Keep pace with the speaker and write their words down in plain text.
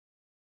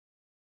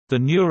The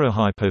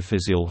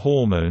neurohypophysial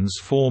hormones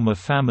form a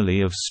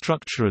family of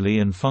structurally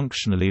and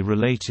functionally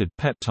related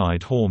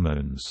peptide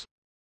hormones.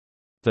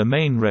 The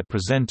main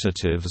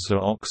representatives are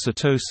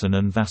oxytocin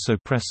and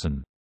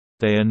vasopressin.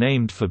 They are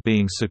named for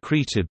being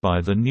secreted by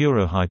the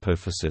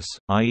neurohypophysis,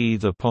 i.e.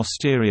 the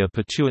posterior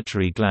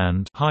pituitary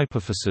gland.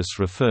 Hypophysis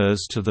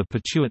refers to the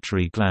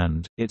pituitary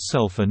gland,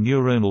 itself a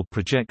neuronal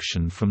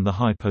projection from the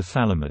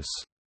hypothalamus.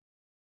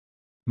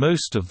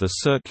 Most of the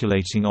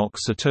circulating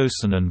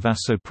oxytocin and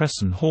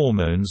vasopressin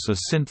hormones are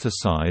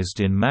synthesized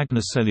in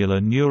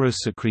magnocellular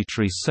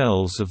neurosecretory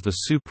cells of the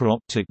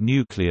supraoptic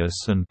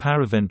nucleus and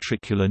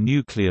paraventricular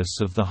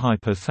nucleus of the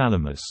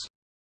hypothalamus.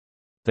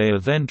 They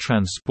are then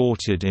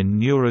transported in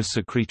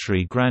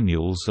neurosecretory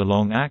granules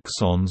along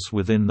axons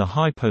within the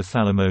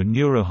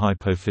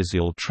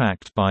hypothalamo-neurohypophysial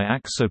tract by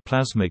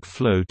axoplasmic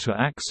flow to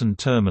axon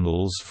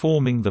terminals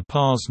forming the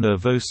pars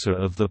nervosa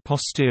of the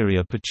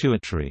posterior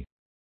pituitary.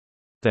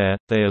 There,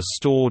 they are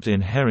stored in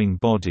herring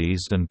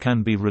bodies and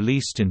can be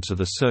released into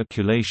the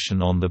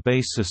circulation on the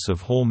basis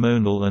of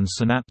hormonal and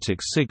synaptic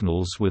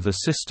signals with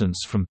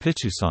assistance from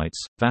pitucytes.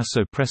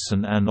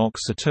 Vasopressin and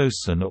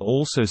oxytocin are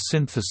also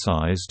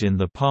synthesized in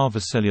the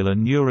parvocellular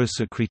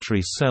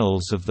neurosecretory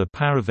cells of the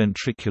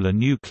paraventricular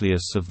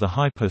nucleus of the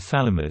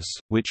hypothalamus,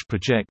 which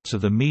project to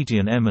the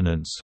median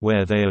eminence,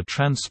 where they are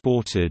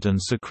transported and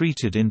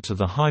secreted into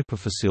the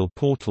hypophyseal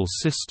portal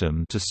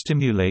system to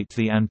stimulate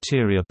the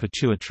anterior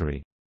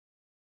pituitary.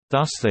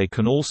 Thus they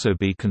can also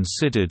be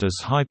considered as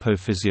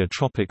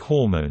hypophysiotropic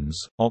hormones.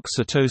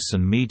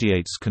 Oxytocin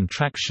mediates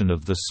contraction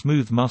of the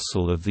smooth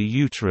muscle of the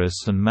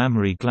uterus and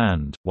mammary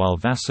gland, while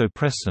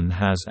vasopressin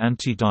has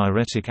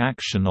antidiuretic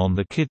action on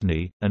the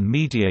kidney, and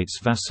mediates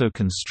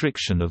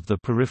vasoconstriction of the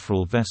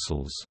peripheral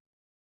vessels.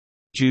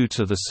 Due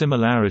to the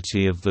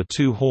similarity of the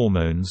two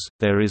hormones,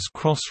 there is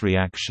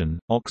cross-reaction.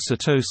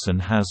 Oxytocin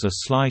has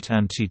a slight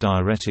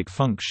antidiuretic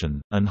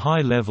function, and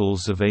high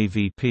levels of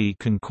AVP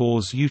can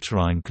cause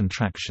uterine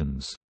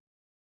contractions.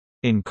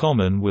 In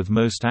common with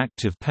most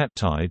active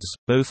peptides,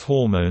 both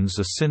hormones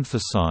are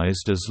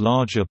synthesized as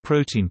larger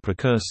protein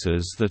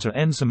precursors that are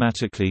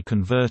enzymatically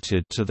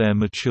converted to their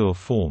mature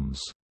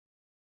forms.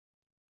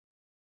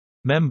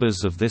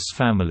 Members of this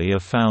family are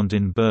found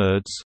in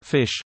birds,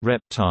 fish,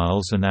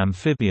 reptiles and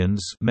amphibians: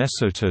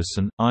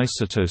 mesotocin,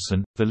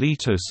 isotocin,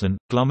 veletocin,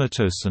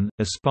 glumatocin,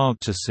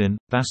 aspargtocin,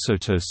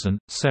 vasotocin,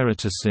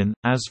 ceratocin,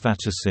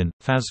 asvatocin,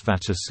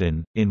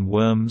 phasvatocin; in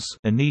worms,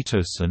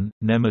 anetocin,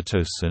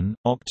 nematocin;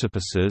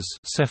 octopuses,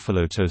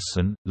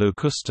 cephalotocin,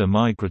 Locusta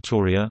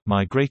migratoria,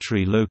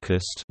 migratory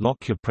locust,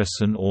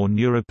 locupressin or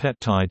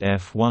neuropeptide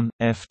F1,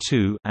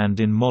 F2, and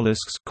in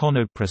mollusks,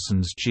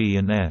 conopressins G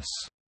and S.